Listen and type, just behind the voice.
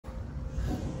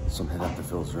So I'm heading up to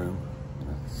Phil's room.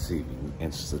 See if he can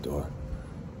answer the door.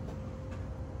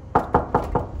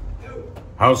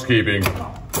 Housekeeping.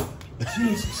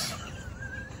 Jesus.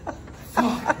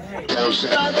 Fuck. Hey.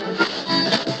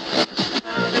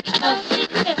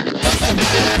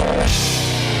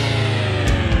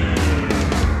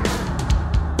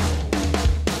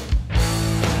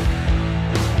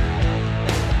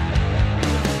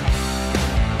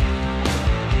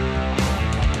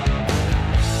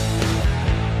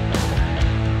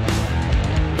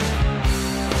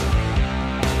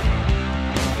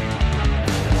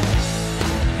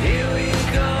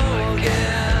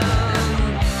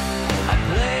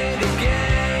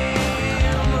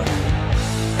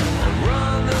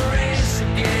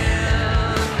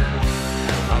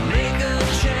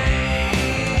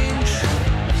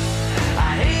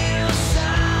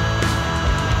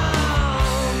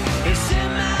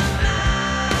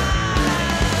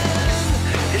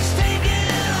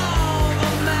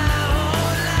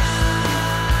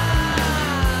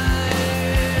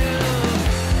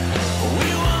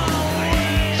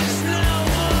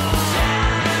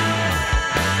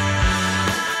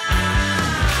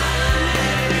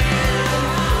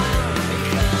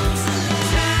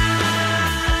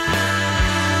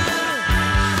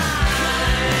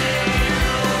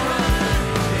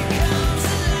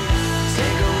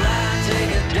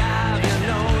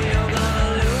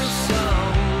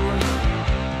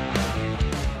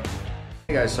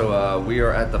 Hey guys, so we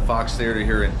are at the Fox Theater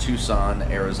here in Tucson,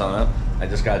 Arizona. I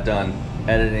just got done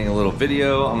editing a little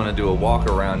video. I'm gonna do a walk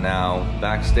around now.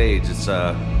 Backstage, it's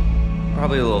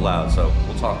probably a little loud, so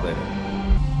we'll talk later.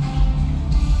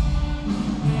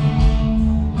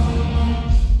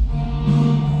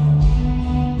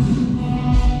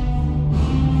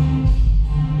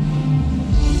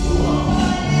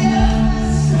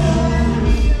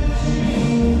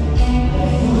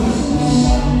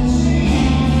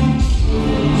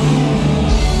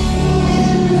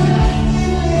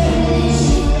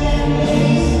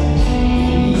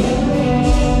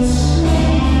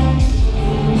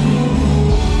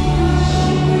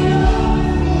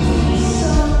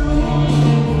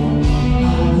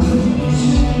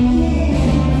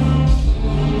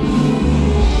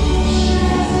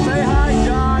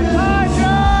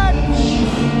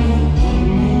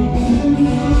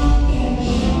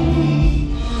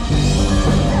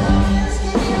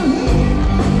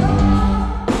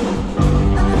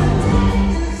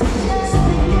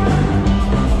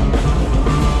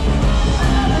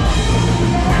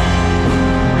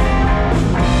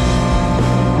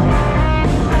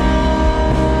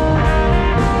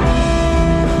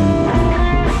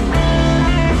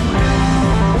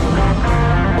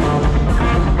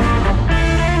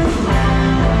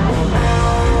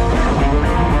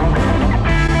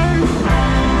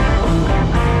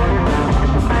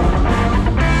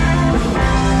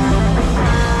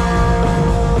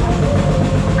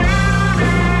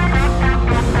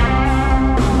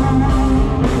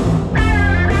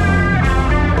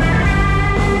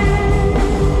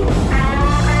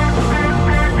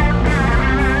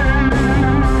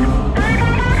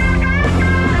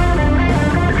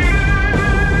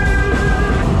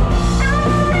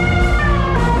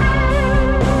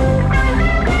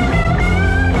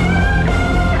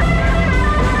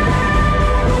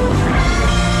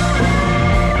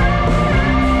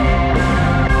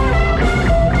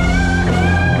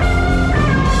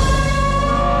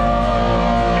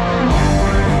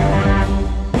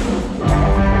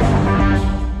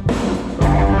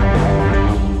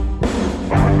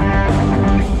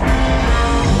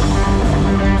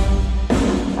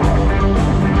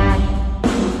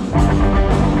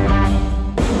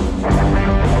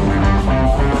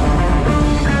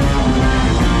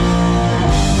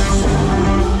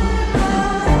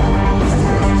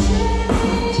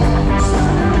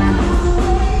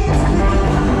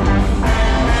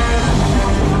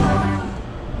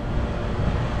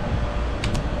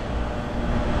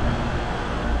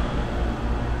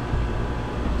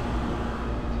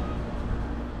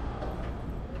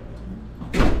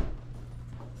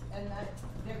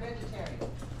 They're vegetarian.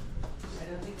 I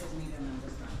don't think there's meat in them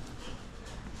this time.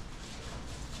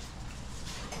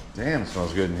 Damn, it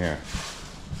smells good in here.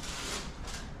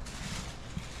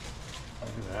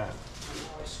 Look at that.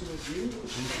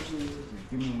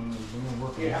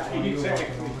 Yeah, you need to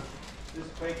this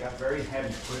plate got very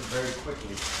heavy very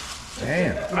quickly.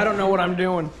 Damn. I don't know what I'm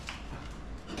doing.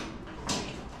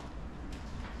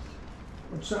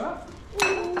 What's up?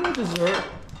 Ooh, dessert.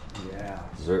 Yeah.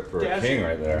 Dessert for a king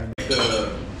right there.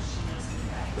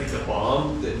 Like the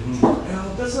bomb that,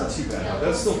 no, that's not too bad.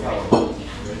 That's still powerful.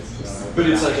 But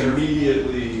it's like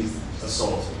immediately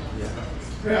assaulting. Yeah.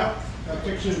 Yeah, that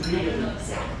fixes vegan.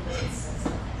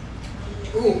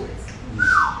 Ooh.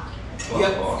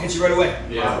 Yep, hits you right away.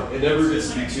 Yeah, it never gets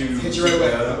to be too Hits you right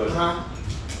away. bad, but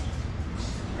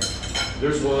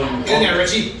there's one. Get in there,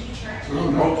 Richie.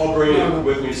 I'll bring it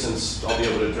with me since I'll be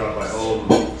able to drop by home.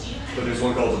 But there's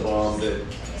one called the bomb that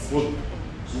will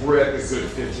wreck a good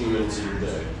 15 minutes of your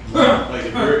day. Like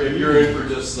if you're in for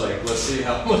just like, let's see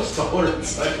how much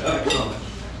tolerance I got.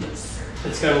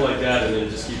 It's kind of like that, and then it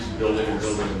just keeps building and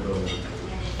building and building.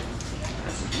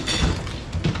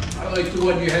 I like the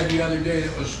one you had the other day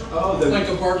that was like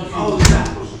a barbecue. Oh,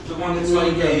 that was the one that's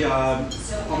like a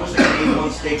almost like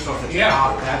A1 steaks off the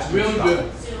top. That's Really stuff.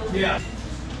 good. Yeah.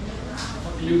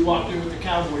 You walked in with the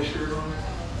cowboy shirt on.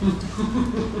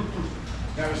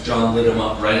 That was John lit him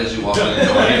up right as you walked in the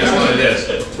door. He just what it is.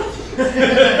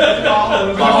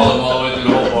 Follow him all the way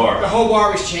through the whole bar. The whole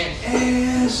bar was chanting,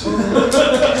 asshole,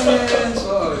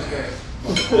 asshole. Okay.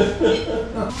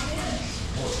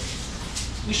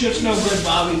 You shit's no good,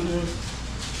 Bobby. You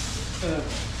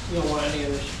don't want any of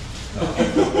this.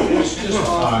 It's just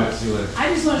awful. see you later. I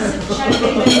just want to check if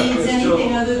anybody needs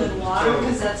anything other than water,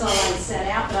 because that's all I set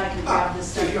out, but I can grab this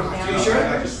stuff from down. You sure?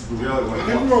 I just really want I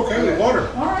think we're okay with water.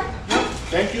 All right.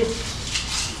 Thank you.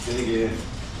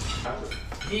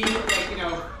 He, like, you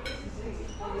know,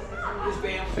 his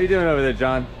band. What are you doing over there,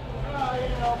 John?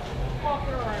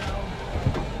 Walking around.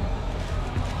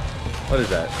 What is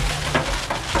that?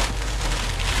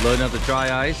 Loading up the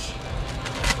dry ice.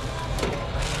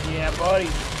 Yeah, buddy.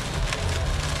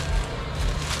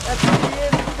 That's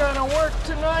it gonna work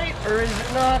tonight, or is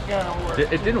it not gonna work?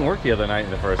 It didn't work the other night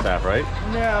in the first half, right?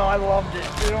 No, I loved it.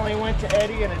 It only went to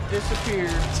Eddie and it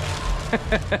disappeared.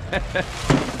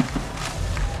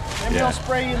 Maybe Yeah. I'll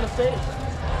spray you in the face.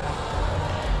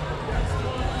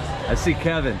 I see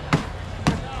Kevin.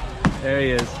 There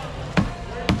he is.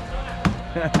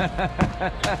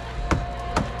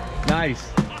 Nice.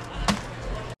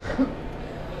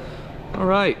 All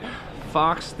right,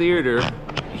 Fox Theater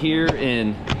here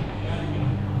in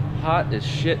hot as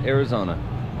shit Arizona.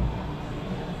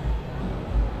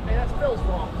 Hey, that's Phil's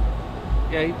fault.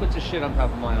 Yeah, he puts his shit on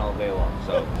top of mine all day long,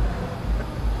 so.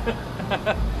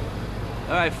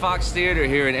 All right, Fox Theater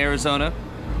here in Arizona.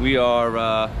 We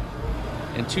are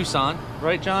in Tucson,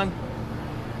 right, John?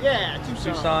 Yeah,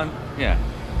 Tucson. Yeah.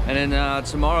 And then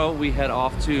tomorrow we head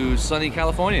off to sunny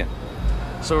California.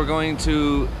 So we're going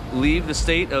to leave the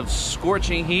state of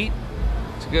scorching heat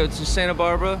to go to Santa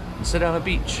Barbara and sit on a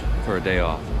beach for a day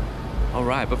off. All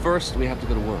right, but first we have to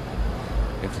go to work.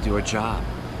 We have to do our job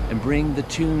and bring the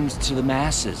tunes to the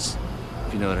masses,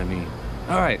 if you know what I mean.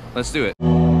 All right, let's do it.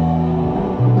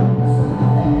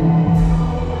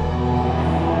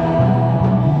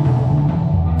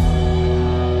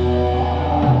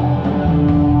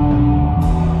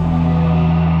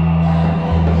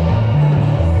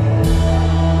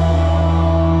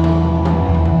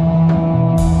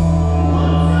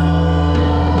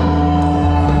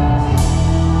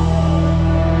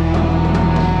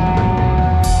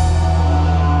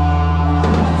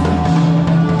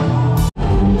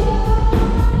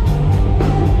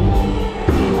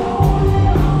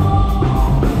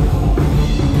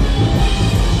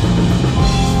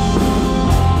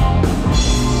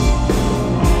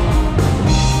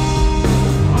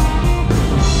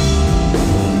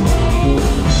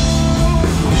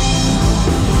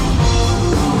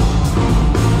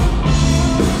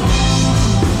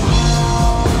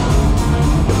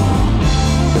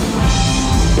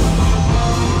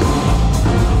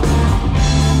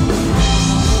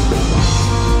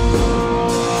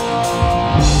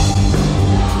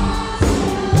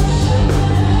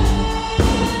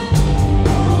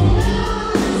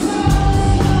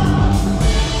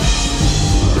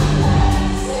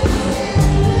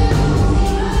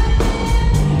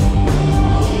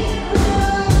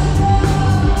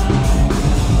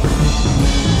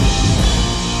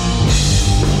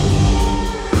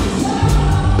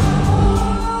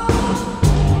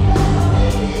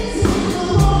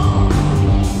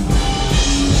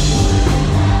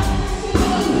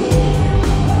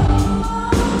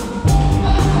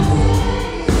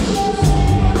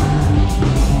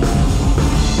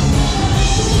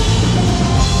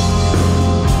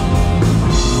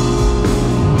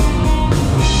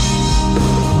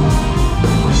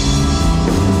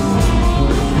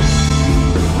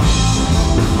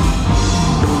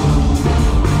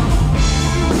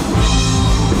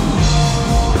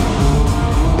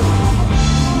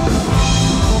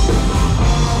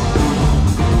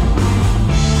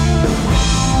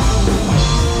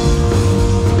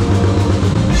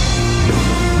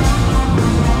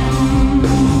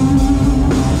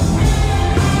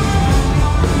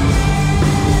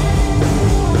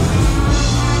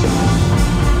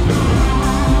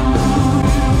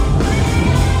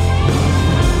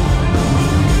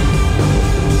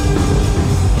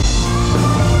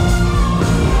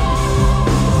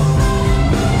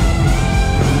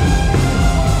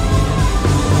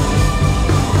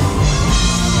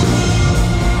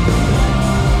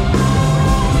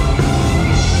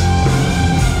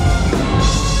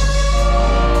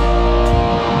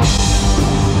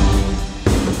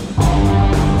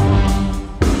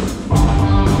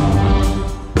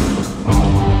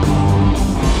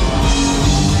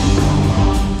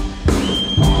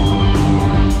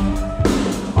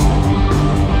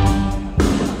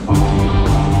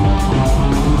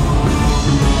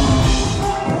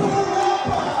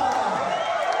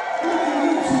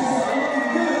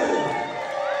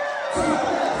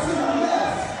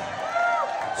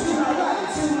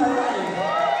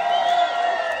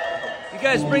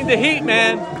 the heat,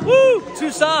 man. Woo!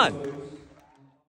 Tucson.